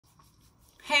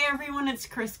Hey everyone, it's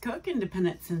Chris Cook,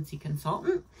 Independent Scentsy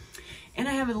Consultant, and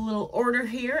I have a little order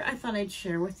here I thought I'd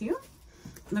share with you.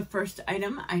 The first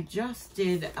item, I just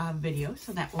did a video,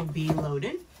 so that will be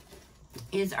loaded,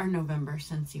 is our November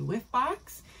Scentsy Whiff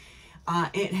Box.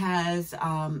 It has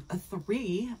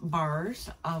 3 bars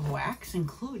of wax,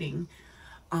 including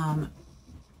the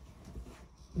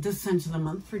scent of the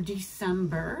month for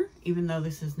December, even though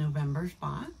this is November's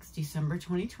box, December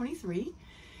 2023.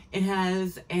 It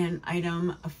has an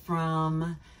item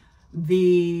from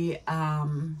the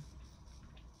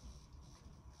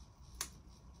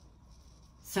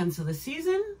Scents of the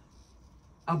Season,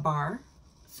 a bar,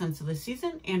 Scents of the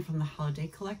Season, and from the Holiday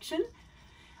Collection,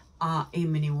 a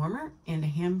mini warmer and a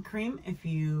hand cream. If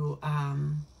you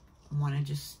want to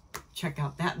just check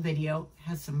out that video, it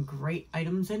has some great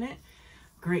items in it.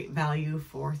 Great value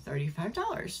for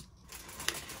 $35.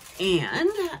 And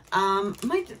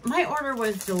my order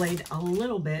was delayed a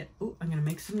little bit. Ooh, I'm gonna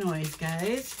make some noise,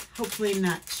 guys. Hopefully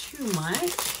not too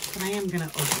much, but I am gonna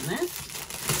open this.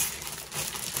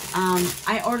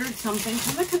 I ordered something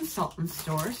from the consultant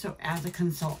store. So as a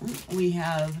consultant, we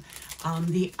have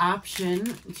the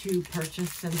option to purchase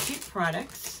Scentsy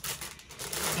products.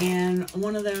 And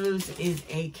one of those is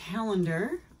a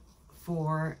calendar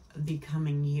for the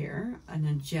coming year, an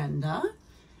agenda.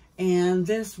 And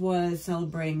this was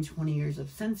celebrating 20 years of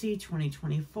Scentsy,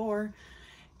 2024.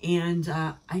 And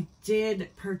I did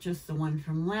purchase the one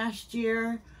from last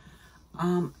year.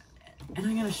 And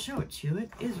I'm going to show it to you.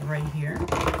 It is right here.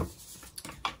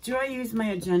 Do I use my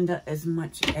agenda as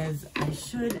much as I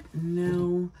should?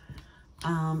 No.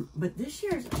 But this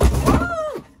year's,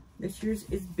 oh, this year's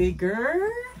is bigger.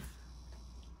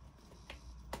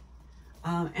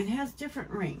 And has different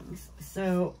rings.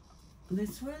 So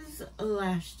this was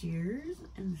last year's,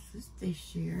 and this is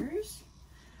this year's.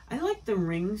 I like the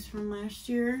rings from last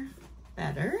year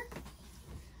better,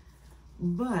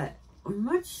 but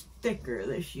much thicker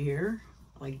this year,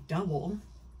 like double.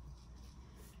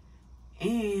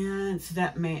 And so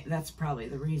that's probably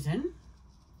the reason.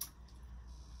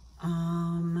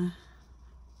 I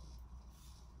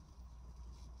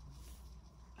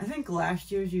think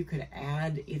last year's you could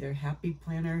add either Happy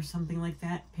Planner or something like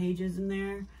that pages in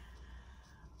there.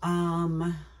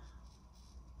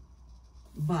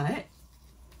 But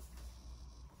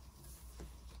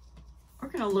we're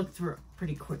going to look through it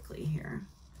pretty quickly here.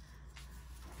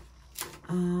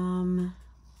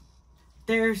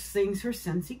 There's things for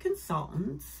Scentsy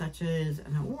consultants, such as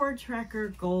an award tracker,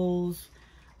 goals,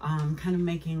 kind of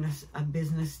making a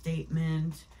business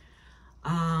statement,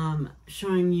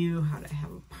 showing you how to have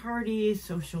a party,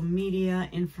 social media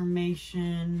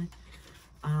information,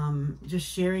 just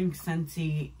sharing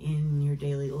Scentsy in your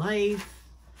daily life,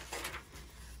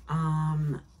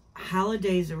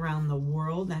 holidays around the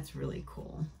world. That's really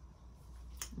cool.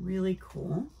 Really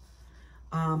cool.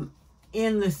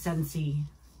 In the Scentsy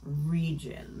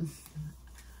regions,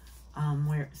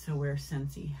 where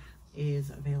Scentsy is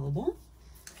available.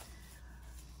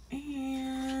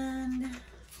 And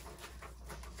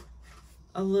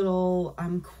a little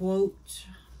quote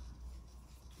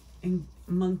and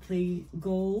monthly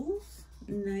goals.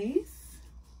 Nice.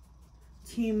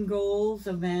 Team goals,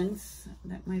 events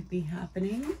that might be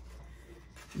happening.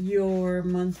 Your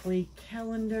monthly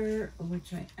calendar,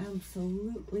 which I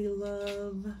absolutely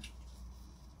love.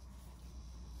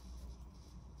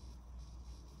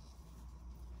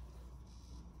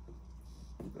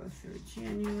 We'll go through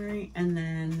January, and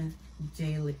then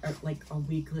daily, or like a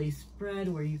weekly spread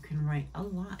where you can write a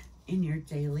lot in your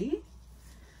daily.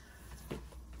 I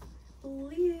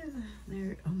believe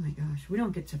there, oh my gosh, we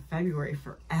don't get to February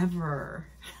forever.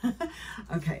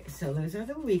 Okay, so those are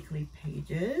the weekly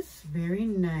pages. Very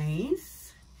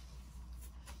nice.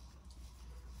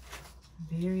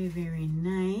 Very, very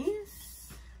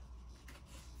nice.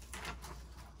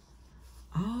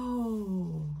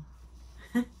 Oh,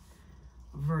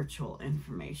 virtual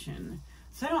information.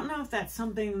 So I don't know if that's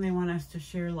something they want us to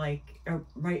share, like, or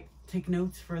take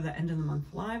notes for the end of the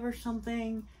month live or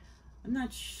something. I'm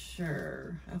not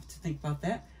sure. I have to think about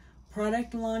that.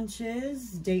 Product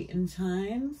launches, date and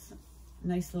times.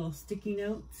 Nice little sticky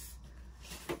notes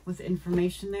with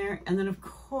information there. And then, of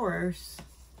course,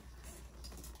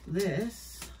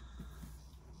 this.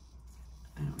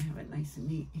 I don't have it nice and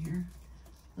neat here.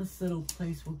 This little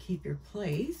place will keep your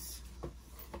place.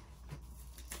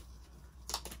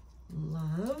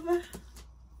 Love.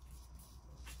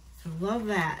 So love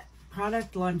that.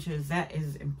 Product launches, that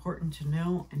is important to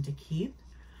know and to keep.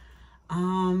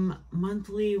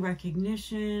 Monthly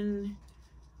recognition,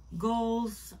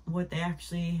 goals, what they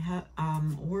actually have,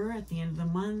 were at the end of the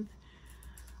month.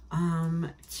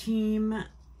 Team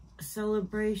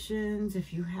celebrations,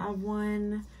 if you have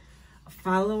one, a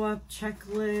follow-up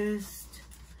checklist,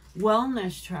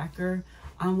 wellness tracker,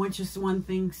 which is one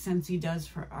thing Scentsy does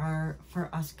for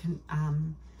us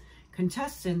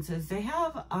contestants, is they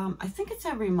have, I think it's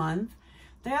every month,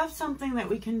 they have something that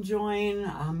we can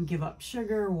join, give up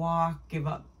sugar, walk, give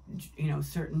up, you know,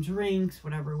 certain drinks,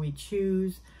 whatever we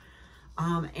choose.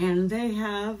 And they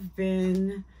have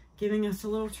been giving us a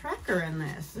little tracker in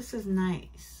this. This is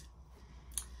nice.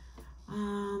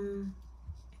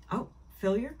 Oh,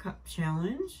 fill your cup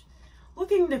challenge.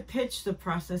 Looking to pitch the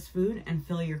processed food and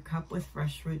fill your cup with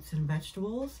fresh fruits and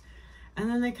vegetables. And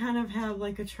then they kind of have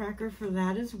like a tracker for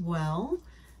that as well.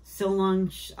 So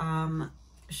long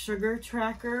sugar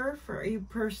tracker for you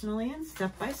personally and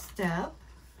step by step.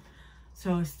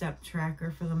 So a step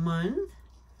tracker for the month.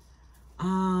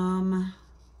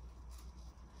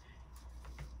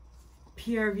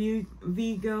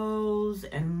 PRV goals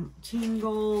and teen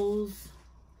goals.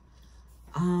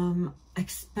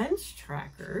 Expense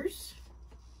trackers.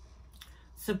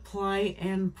 Supply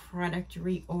and product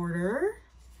reorder.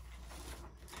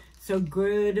 So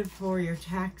good for your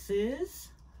taxes.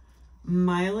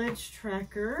 Mileage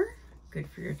tracker, good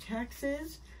for your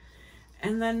taxes.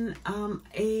 And then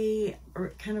a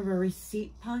kind of a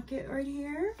receipt pocket right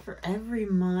here for every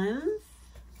month.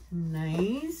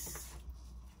 Nice.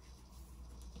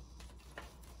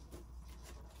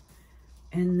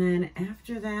 And then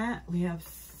after that, we have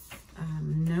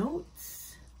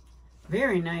notes.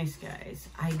 Very nice, guys.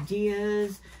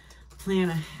 Ideas, plan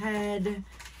ahead.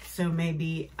 So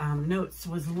maybe notes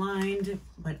was lined,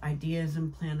 but ideas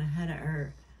and plan ahead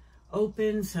are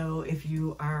open. So if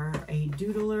you are a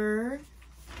doodler,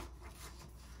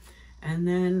 and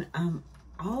then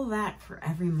all that for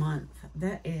every month.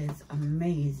 That is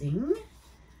amazing.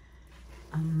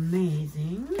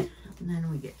 Amazing. And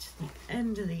then we get to the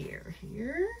end of the year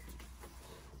here.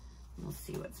 We'll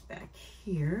see what's back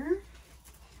here.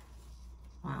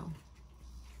 Wow.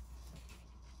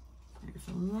 There's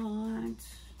a lot.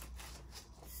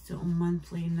 Still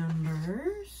monthly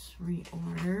numbers,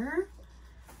 reorder,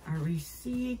 our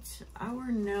receipt,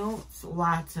 our notes,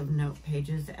 lots of note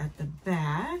pages at the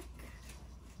back.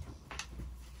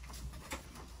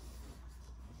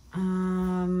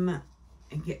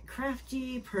 Get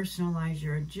crafty, personalize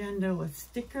your agenda with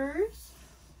stickers.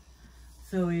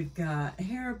 So we've got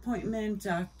hair appointment,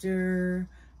 doctor,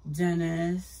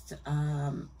 dentist,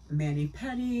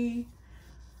 mani-pedi,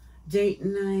 date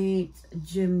night,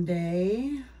 gym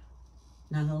day.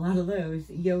 Not a lot of those.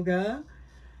 Yoga,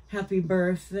 happy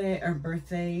birthday, or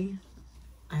birthday.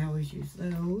 I always use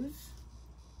those.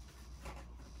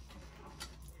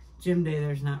 Gym day,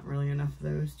 there's not really enough of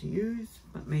those to use,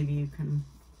 but maybe you can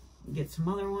get some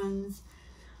other ones.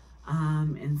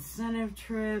 Incentive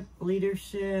trip,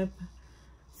 leadership,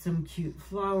 some cute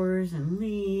flowers and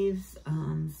leaves,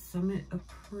 summit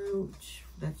approach,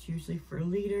 that's usually for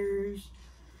leaders.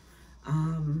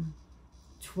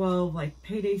 12 like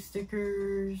payday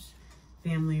stickers,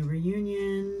 family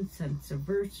reunion,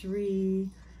 sensiversary,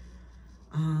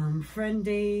 friend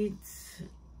dates,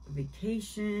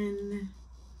 vacation,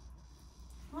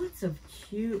 lots of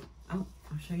cute, oh,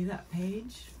 I'll show you that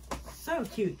page. So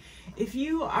cute. If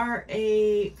you are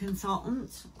a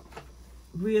consultant,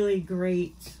 really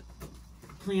great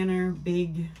planner,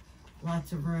 big,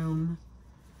 lots of room,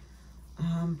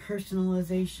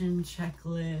 personalization,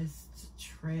 checklists,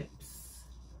 trips,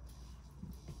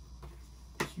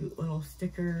 cute little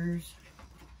stickers.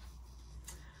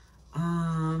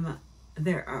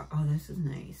 There are, oh, this is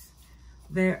nice.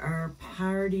 There are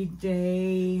party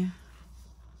day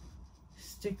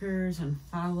stickers and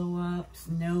follow-ups,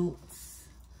 notes,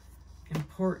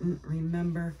 important,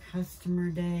 remember, customer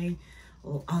day.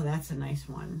 Oh, that's a nice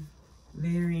one.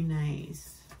 Very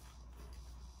nice.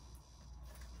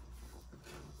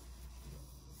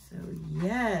 So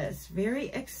yes, very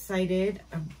excited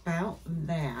about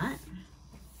that.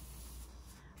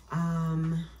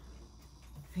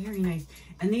 Very nice.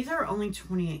 And these are only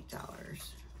 $28.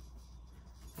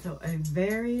 So a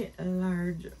very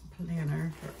large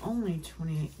planner for only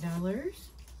 $28.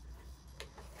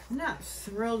 Not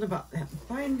thrilled about that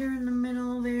binder in the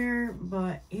middle there,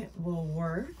 but it will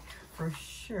work for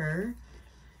sure.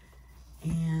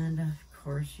 And of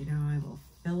course, you know, I will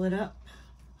fill it up,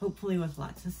 hopefully with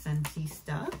lots of Scentsy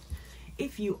stuff.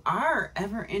 If you are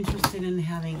ever interested in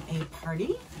having a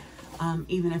party,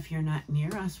 even if you're not near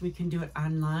us, we can do it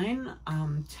online,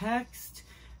 text,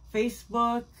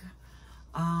 Facebook.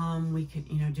 We could,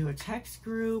 you know, do a text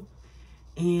group,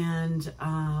 and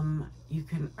you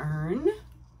can earn.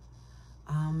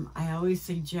 I always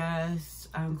suggest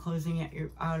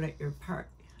closing out at your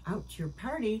out to your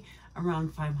party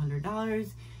around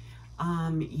 $500.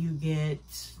 You get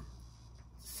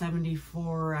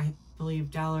 74, I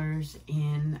believe, dollars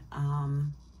in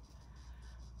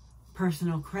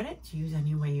personal credit to use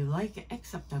any way you like it,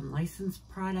 except on licensed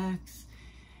products.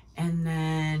 And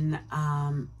then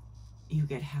you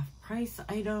get half price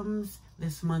items.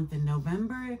 This month in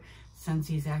November,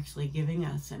 Scentsy is actually giving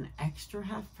us an extra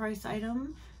half price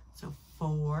item. So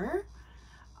 4.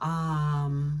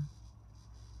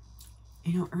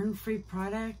 You know, earn free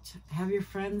product, have your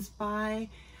friends buy.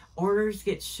 Orders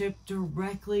get shipped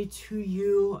directly to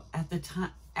you at the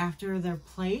time after they're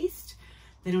placed.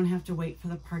 They don't have to wait for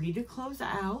the party to close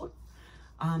out.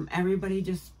 Everybody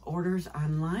just orders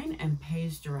online and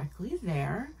pays directly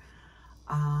there.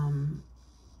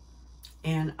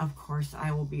 And of course,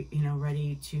 I will be, you know,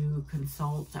 ready to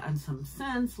consult on some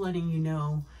scents, letting you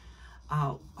know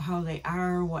how they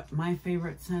are, what my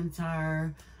favorite scents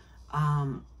are,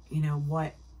 you know,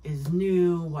 what is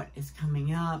new, what is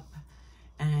coming up,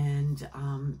 and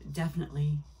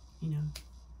definitely, you know,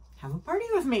 have a party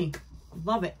with me.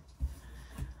 Love it.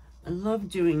 I love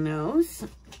doing those.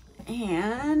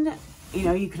 And, you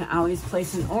know, you can always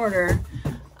place an order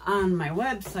on my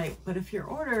website, but if your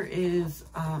order is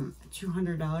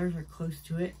 $200 or close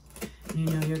to it, and you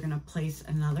know you're going to place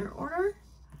another order,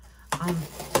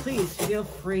 please feel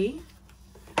free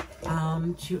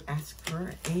to ask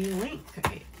for a link,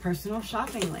 a personal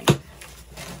shopping link.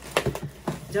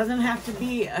 Doesn't have to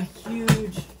be a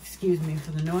huge, excuse me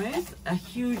for the noise, a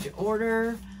huge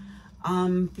order,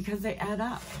 because they add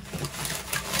up.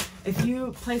 If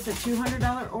you place a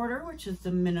 $200 order, which is the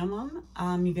minimum,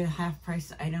 you get a half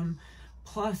price item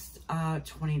plus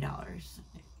 $20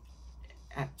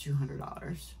 at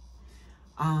 $200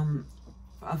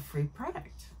 of free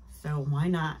product. So why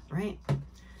not, right?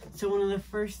 So one of the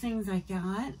first things I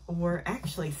got, or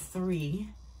actually 3,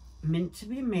 Mint to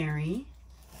Be Merry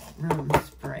room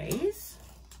sprays.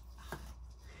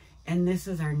 And this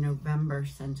is our November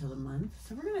scent of the month.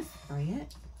 So we're going to spray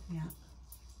it. Yeah.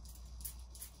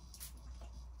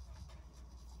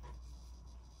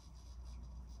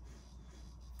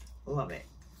 Love it.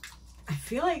 I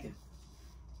feel like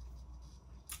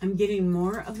I'm getting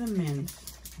more of the mint.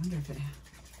 I wonder if it,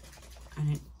 I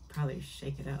didn't probably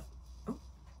shake it up. Oh,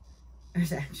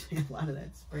 there's actually a lot of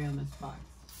that spray on this box.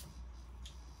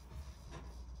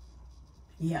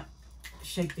 Yeah,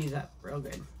 shake these up real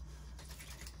good.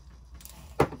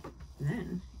 And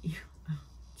then, you, oh,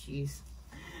 geez,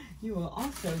 you will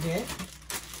also get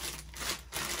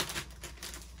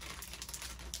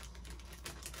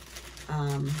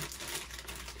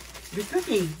the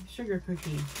cookie, sugar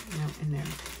cookie, in there.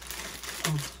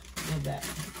 Oh, love that.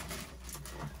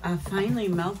 I finally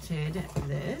melted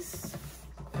this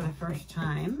for the first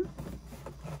time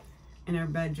in our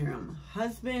bedroom.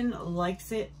 Husband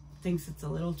likes it, thinks it's a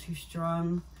little too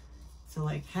strong. So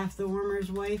like half the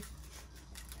warmer's wife,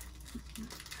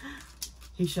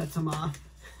 he shuts them off.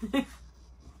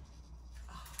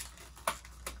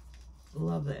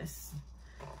 Love this.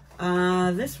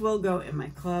 This will go in my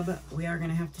club. We are going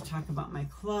to have to talk about my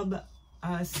club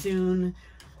soon,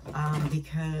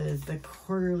 because the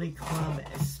quarterly club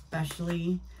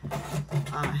especially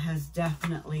has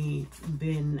definitely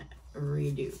been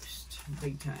reduced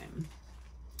big time.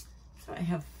 So I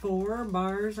have 4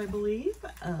 bars, I believe,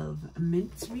 of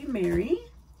Mint to Be Merry.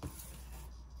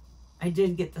 I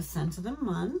did get the scent of the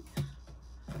month.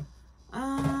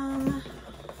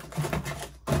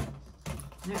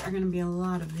 There are going to be a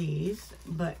lot of these,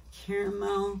 but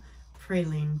caramel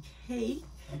praline cake.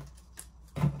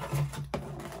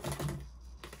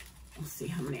 Let's see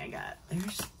how many I got.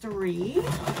 There's 3,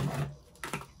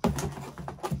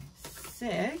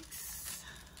 6,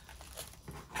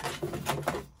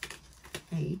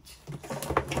 8.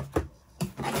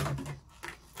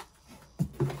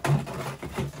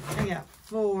 I got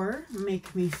 4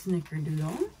 Make Me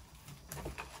Snickerdoodle.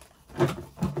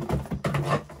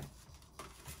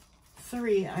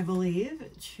 3, I believe,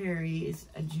 Cherries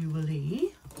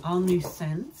Jubilee, all new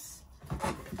scents.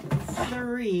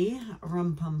 3,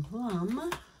 Rum Pum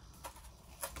Plum.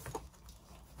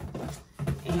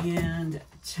 And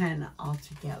 10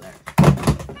 altogether.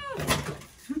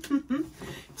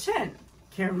 10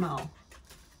 caramel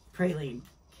praline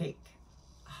cake.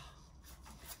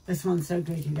 This one's so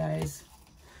good, you guys.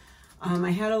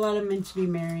 I had a lot of Mint to Be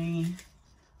Merry.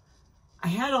 I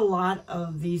had a lot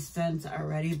of these scents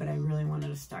already, but I really wanted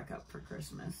to stock up for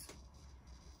Christmas.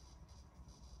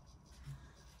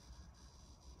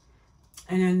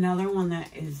 And another one that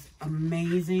is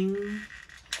amazing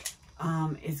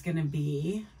is going to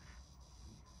be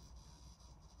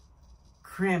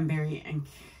cranberry and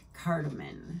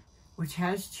Cardamom, which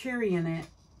has cherry in it,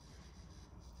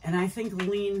 and I think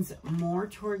leans more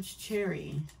towards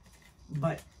cherry,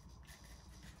 but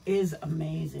is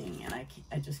amazing, and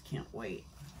I just can't wait.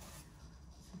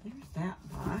 So there's that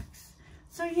box.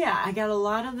 So yeah, I got a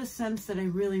lot of the scents that I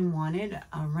really wanted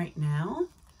right now.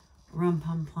 Rum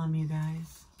Pum Plum, you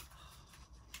guys.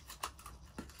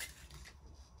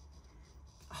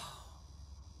 Oh,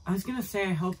 I was gonna say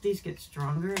I hope these get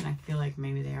stronger, and I feel like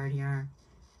maybe they already are.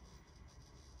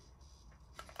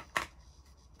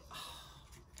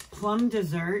 Plum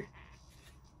dessert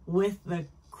with the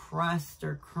crust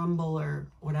or crumble or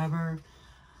whatever.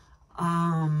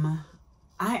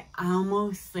 I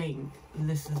almost think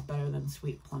this is better than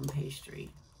sweet plum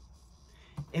pastry.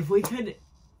 If we could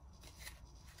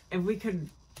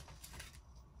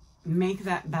make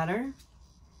that better,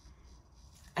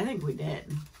 I think we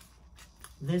did.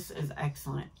 This is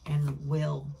excellent and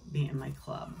will be in my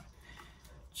club.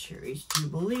 Cherries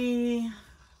Jubilee.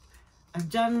 I've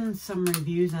done some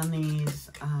reviews on these.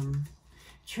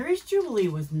 Cherries Jubilee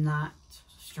was not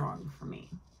strong for me.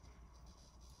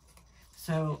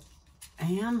 So I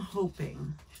am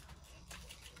hoping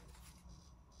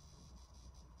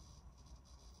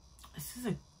this is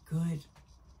a good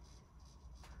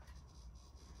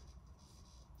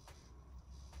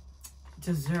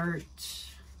dessert.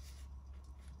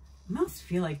 I almost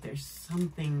feel like there's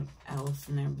something else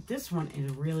in there, but this one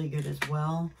is really good as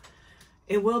well.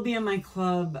 It will be in my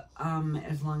club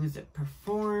as long as it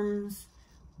performs,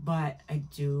 but I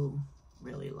do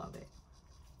really love it.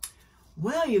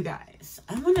 Well, you guys,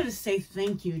 I wanted to say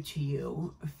thank you to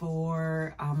you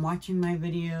for watching my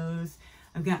videos.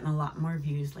 I've gotten a lot more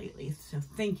views lately, so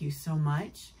thank you so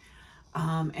much.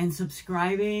 And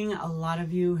subscribing, a lot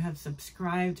of you have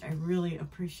subscribed. I really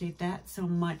appreciate that so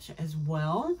much as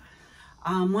well.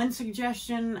 One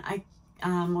suggestion I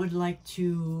would like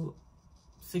to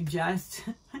suggest,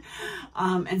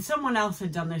 and someone else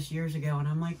had done this years ago, and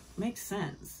I'm like, makes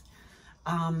sense.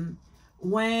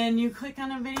 When you click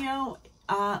on a video,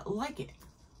 like it,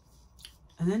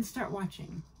 and then start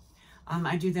watching.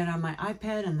 I do that on my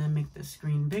iPad and then make the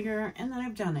screen bigger, and then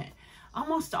I've done it.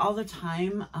 Almost all the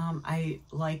time, I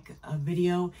like a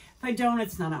video. If I don't,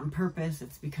 it's not on purpose.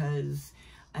 It's because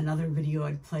another video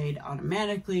had played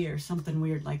automatically or something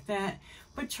weird like that.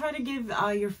 But try to give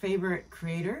your favorite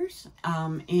creators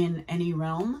in any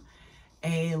realm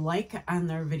a like on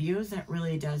their videos. That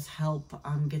really does help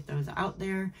get those out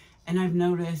there. And I've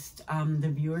noticed the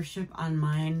viewership on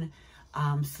mine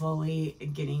slowly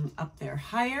getting up there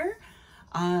higher.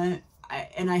 And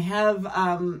I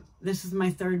have, this is my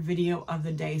third video of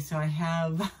the day, so I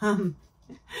have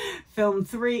filmed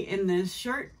 3 in this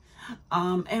shirt.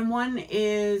 And one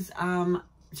is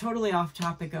totally off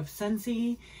topic of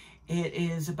Scentsy. It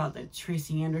is about the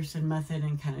Tracy Anderson method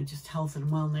and kind of just health and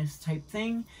wellness type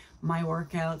thing. My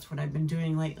workouts, what I've been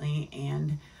doing lately,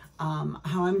 and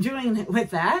how I'm doing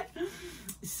with that.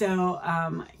 So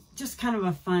just kind of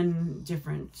a fun,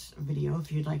 different video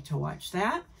if you'd like to watch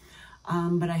that.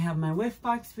 But I have my whiff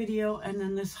box video and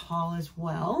then this haul as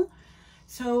well.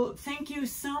 So thank you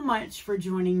so much for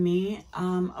joining me.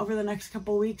 Over the next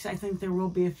couple weeks, I think there will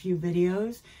be a few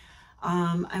videos.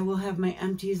 I will have my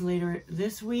empties later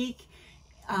this week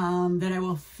that I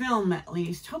will film at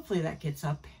least. Hopefully that gets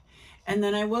up. And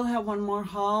then I will have one more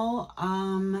haul.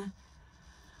 And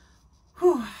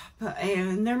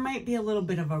there might be a little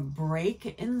bit of a break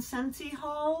in Scentsy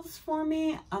hauls for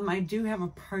me. I do have a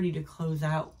party to close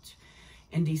out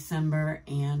in December,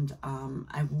 and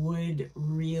I would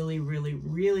really, really,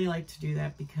 really like to do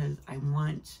that because I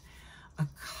want a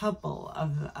couple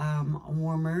of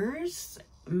warmers,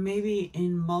 maybe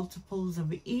in multiples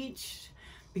of each,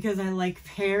 because I like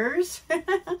pairs.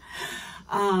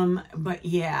 But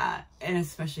yeah, and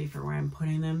especially for where I'm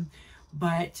putting them.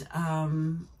 But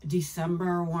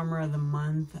December warmer of the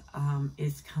month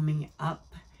is coming up.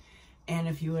 And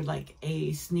if you would like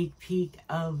a sneak peek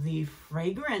of the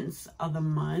fragrance of the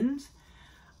month,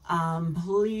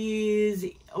 please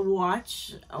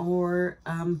watch or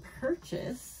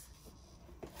purchase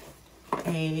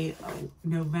a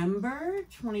November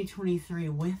 2023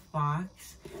 whiff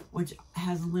box, which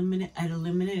has a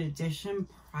limited edition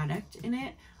product in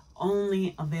it,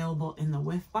 only available in the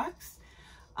whiff box.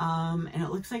 And it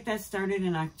looks like that started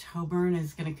in October and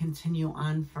is going to continue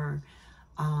on for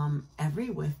every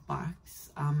whiff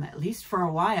box, at least for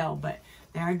a while, but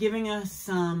they are giving us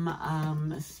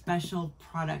some special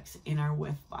products in our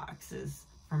whiff boxes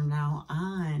from now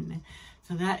on.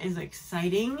 So that is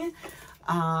exciting.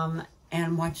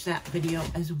 And watch that video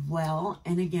as well.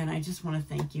 And again, I just want to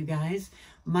thank you guys.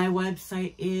 My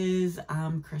website is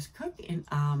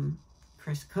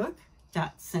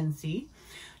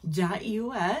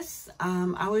chriscook.scentsy.us.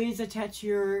 Always attach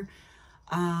your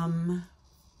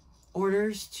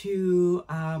orders to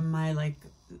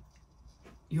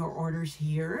your orders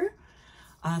here.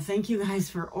 Thank you guys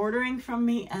for ordering from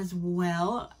me as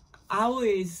well.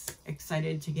 Always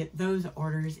excited to get those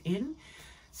orders in.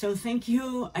 So thank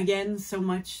you again so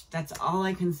much. That's all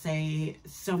I can say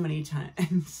so many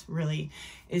times, really,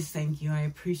 is thank you. I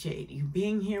appreciate you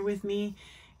being here with me.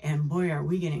 And boy, are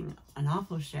we getting an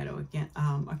awful shadow again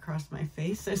across my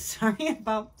face. So sorry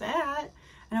about that.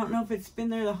 I don't know if it's been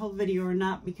there the whole video or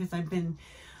not, because I've been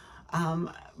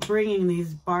bringing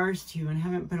these bars to you and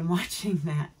haven't been watching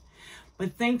that.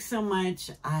 But thanks so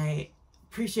much. I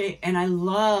appreciate, and I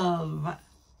love,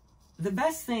 the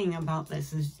best thing about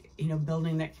this is, you know,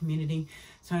 building that community.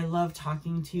 So I love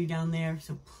talking to you down there.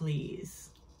 So please,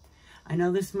 I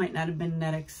know this might not have been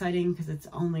that exciting because it's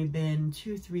only been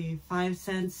 2, 3, 5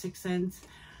 cents, 6 cents.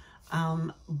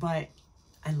 But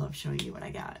I love showing you what I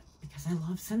got because I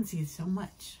love Scentsy so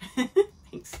much.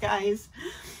 Thanks, guys.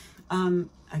 Again,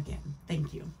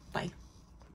 thank you. Bye.